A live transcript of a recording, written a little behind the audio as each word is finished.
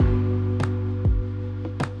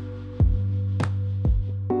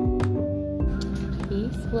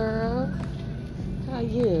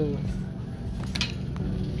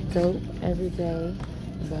Dope Everyday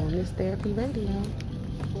Wellness Therapy Radio.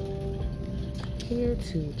 Here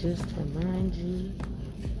to just remind you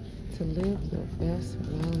to live your best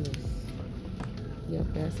wellness. Your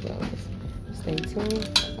best wellness. Stay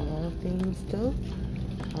tuned for all things dope,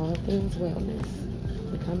 all things wellness.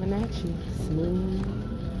 We're coming at you smooth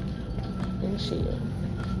and chill.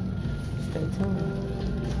 Stay tuned.